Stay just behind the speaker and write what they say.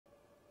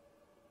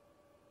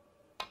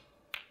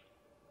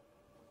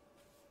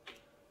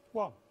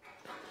1.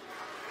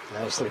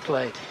 Nicely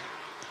played.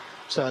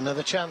 So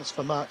another chance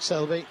for Mark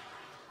Selby.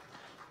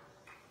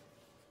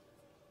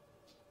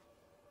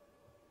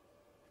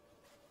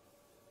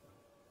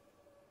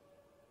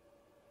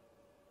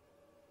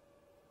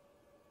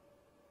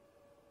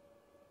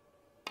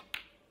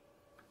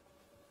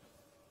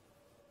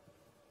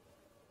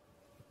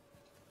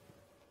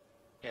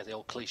 Yeah, the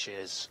old cliche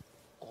is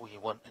all you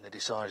want in a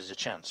decider is a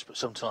chance, but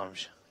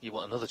sometimes you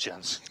want another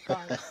chance.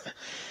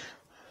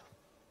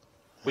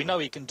 We know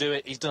he can do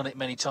it. He's done it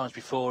many times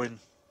before in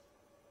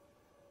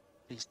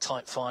these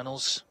tight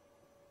finals.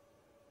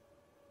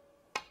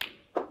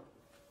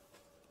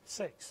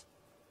 6.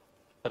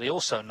 But he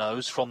also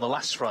knows from the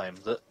last frame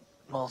that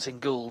Martin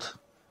Gould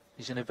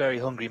is in a very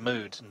hungry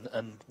mood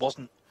and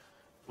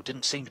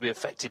didn't seem to be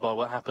affected by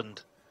what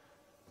happened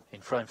in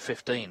frame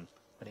 15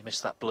 when he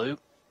missed that blue.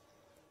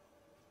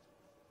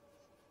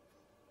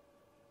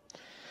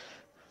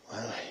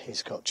 Well,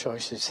 he's got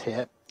choices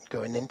here,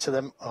 going into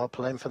them or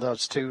playing for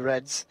those 2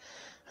 reds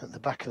at the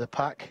back of the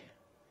pack.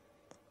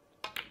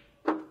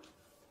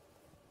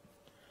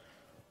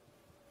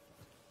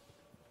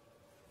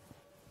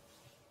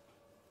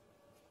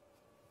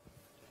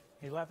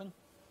 11.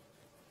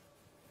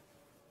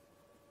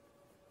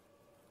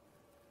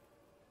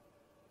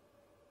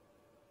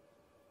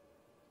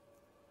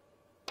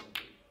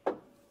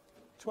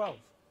 12.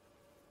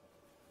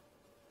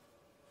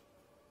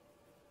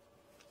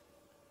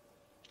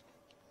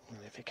 And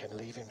if he can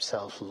leave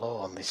himself low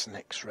on this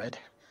next red,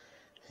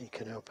 he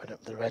can open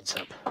up the reds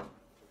up.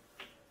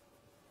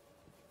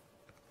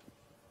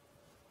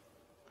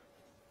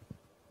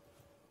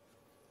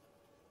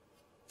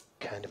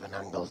 Kind of an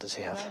angle does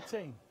he have?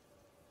 19.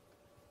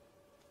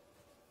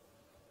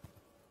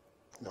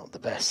 Not the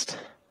best.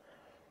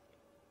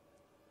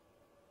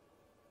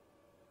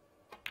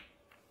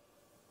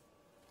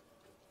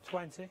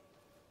 20.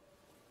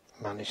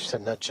 Managed to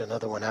nudge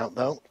another one out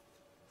though.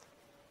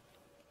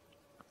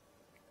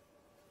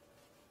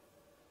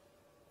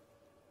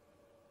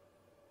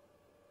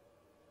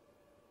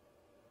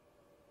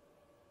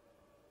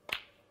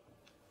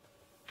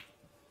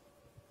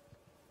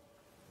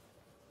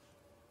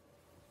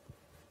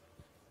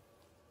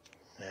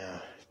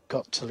 Now,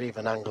 got to leave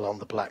an angle on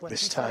the black 27.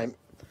 this time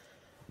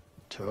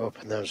to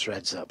open those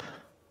reds up.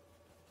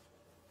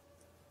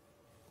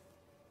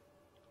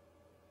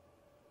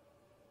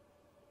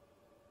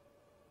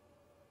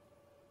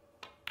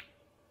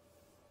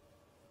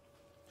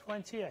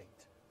 28.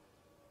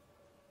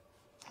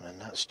 And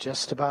that's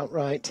just about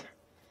right.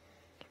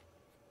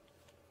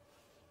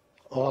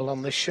 All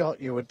on this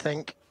shot, you would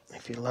think,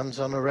 if he lands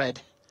on a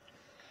red.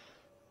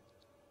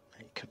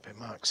 It could be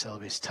Mark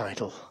Selby's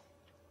title.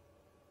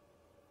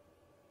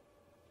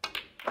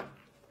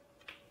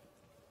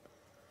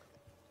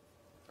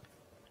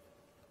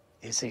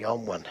 Is he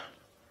on one?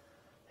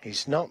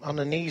 He's not on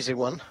an easy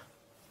one.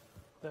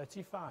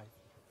 35.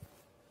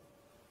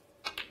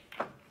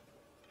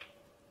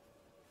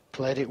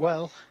 Played it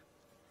well.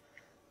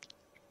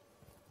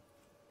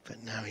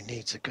 But now he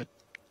needs a good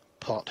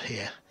pot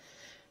here.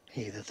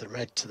 Either the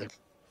red to the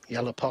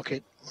yellow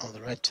pocket or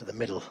the red to the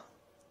middle.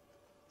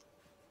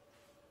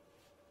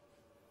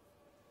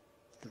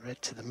 The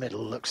red to the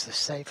middle looks the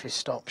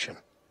safest option.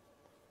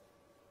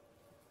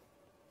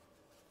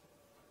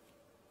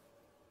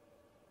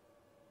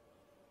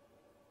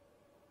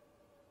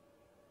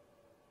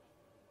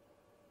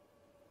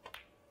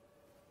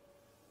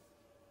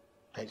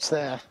 It's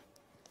there.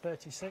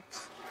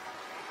 36.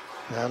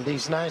 And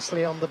he's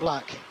nicely on the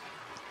black.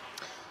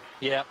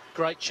 Yeah,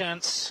 great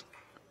chance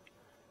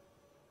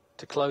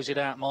to close it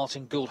out.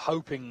 Martin Gould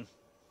hoping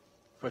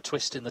for a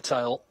twist in the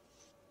tail.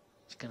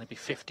 He's going to be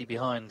 50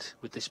 behind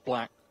with this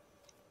black.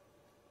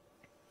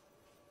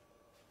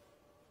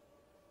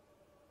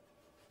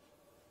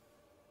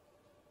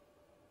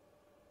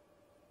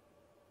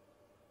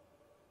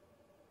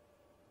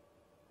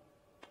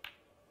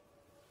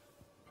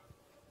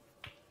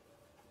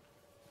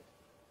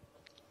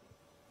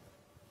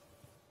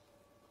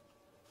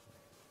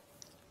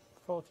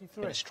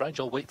 Been a strange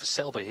old week for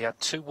Selby. He had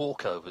 2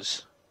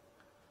 walkovers,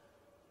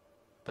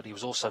 but he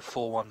was also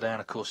 4-1 down,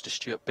 of course, to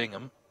Stuart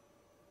Bingham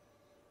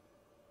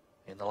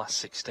in the last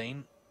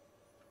 16.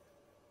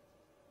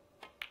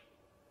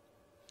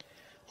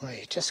 Well,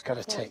 you just got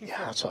to take your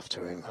hat off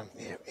to him, haven't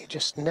you? He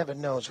just never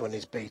knows when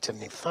he's beaten.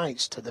 He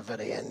fights to the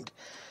very end,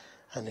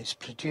 and he's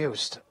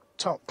produced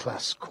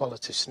top-class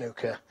quality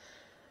snooker,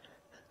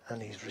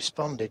 and he's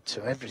responded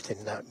to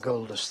everything that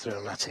Gould has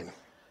thrown at him.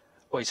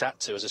 Well, he's had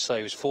to, as I say,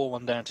 he was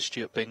 4-1 down to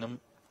Stuart Bingham.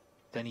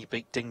 Then he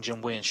beat Ding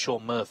Junhui and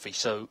Sean Murphy.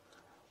 So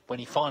when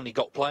he finally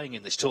got playing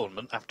in this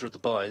tournament after the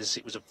buys,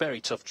 it was a very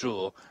tough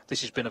draw.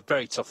 This has been a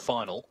very tough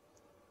final.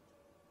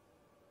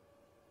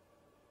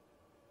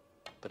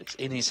 But it's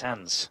in his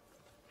hands.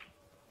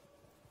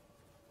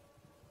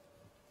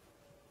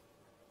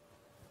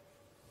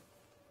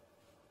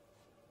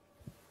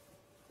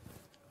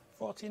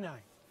 $49.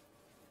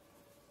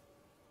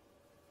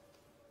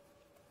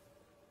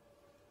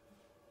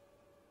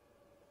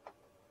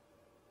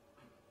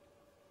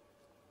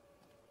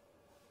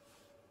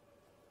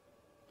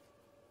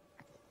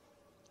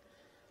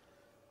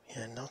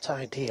 Yeah, not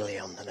ideally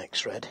on the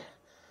next red,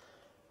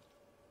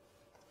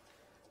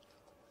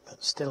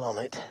 but still on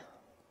it.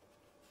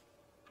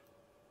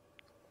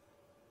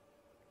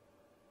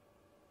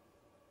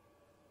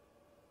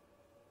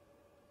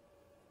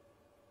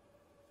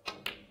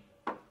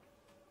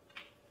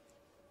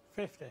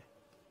 $50.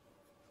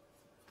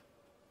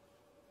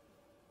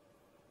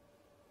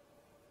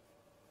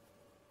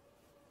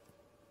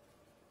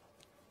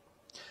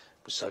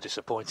 Was so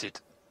disappointed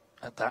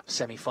at that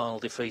semi-final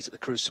defeat at the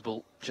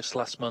Crucible just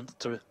last month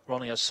to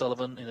Ronnie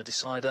O'Sullivan in a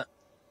decider.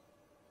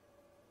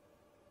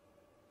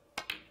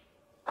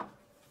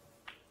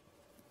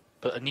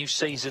 But a new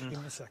season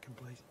Give me a second,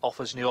 please.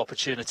 offers new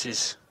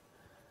opportunities,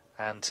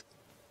 and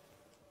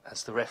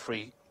as the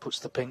referee puts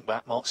the pink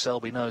back, Mark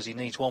Selby knows he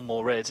needs one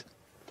more red,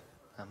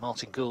 and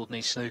Martin Gould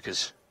needs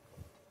snookers.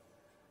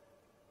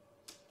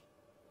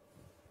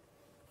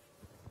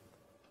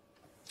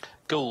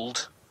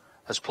 Gould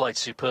has played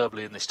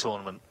superbly in this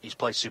tournament. He's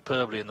played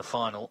superbly in the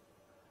final,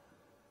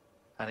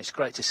 and it's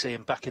great to see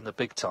him back in the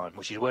big time,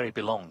 which is where he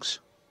belongs,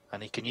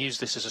 and he can use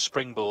this as a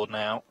springboard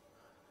now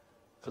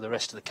for the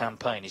rest of the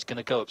campaign. He's going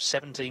to go up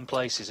 17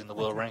 places in the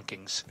world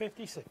rankings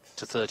 56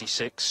 to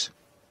 36.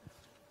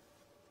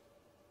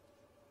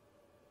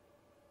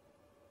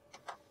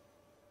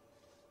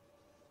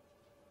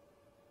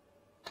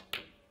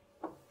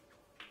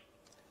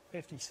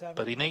 $57.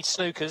 But he needs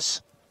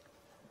snookers,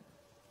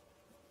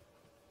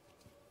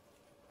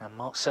 and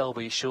Mark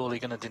Selby is surely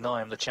going to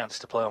deny him the chance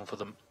to play on for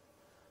them.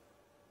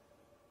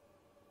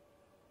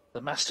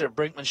 The master of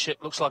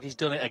brinkmanship looks like he's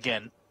done it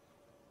again.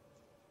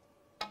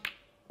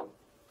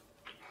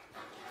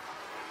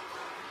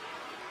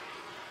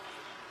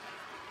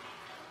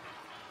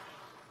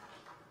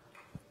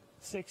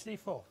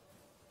 $64.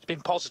 He's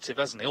been positive,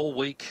 hasn't he, all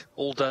week,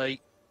 all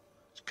day.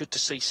 It's good to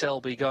see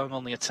Selby going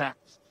on the attack.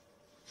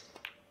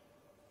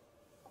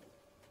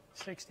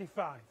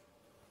 65.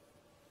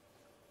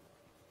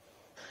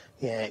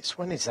 Yeah, it's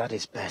when he's at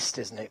his best,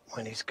 isn't it?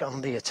 When he's gone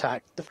the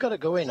attack. They've got to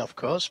go in, of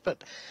course,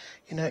 but,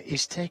 you know,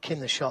 he's taking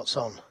the shots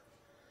on.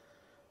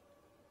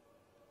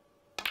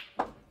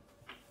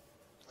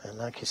 And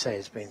like you say,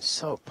 he's been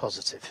so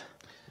positive.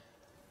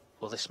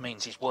 Well, this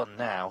means he's won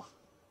now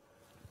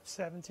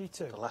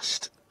 72. the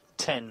last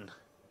 10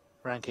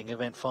 ranking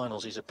event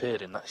finals he's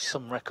appeared in. That's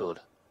some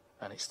record.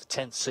 And it's the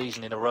 10th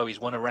season in a row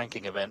he's won a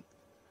ranking event.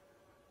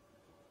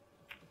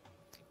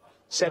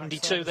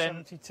 72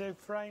 then, 72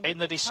 frame. in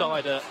the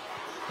decider.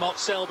 Mark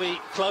Selby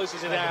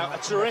closes it out.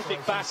 A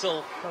terrific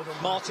battle.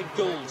 Martin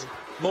Gould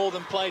more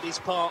than played his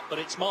part, but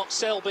it's Mark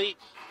Selby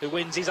who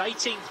wins his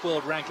 18th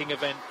world ranking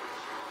event.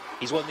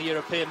 He's won the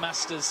European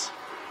Masters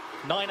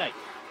 9-8.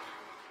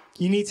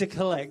 You need to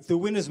collect the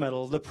winner's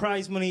medal, the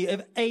prize money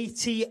of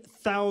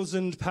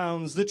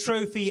 £80,000, the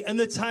trophy and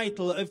the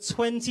title of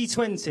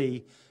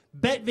 2020.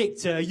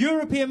 BetVictor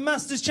European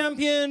Masters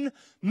champion,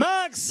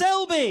 Mark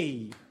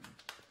Selby.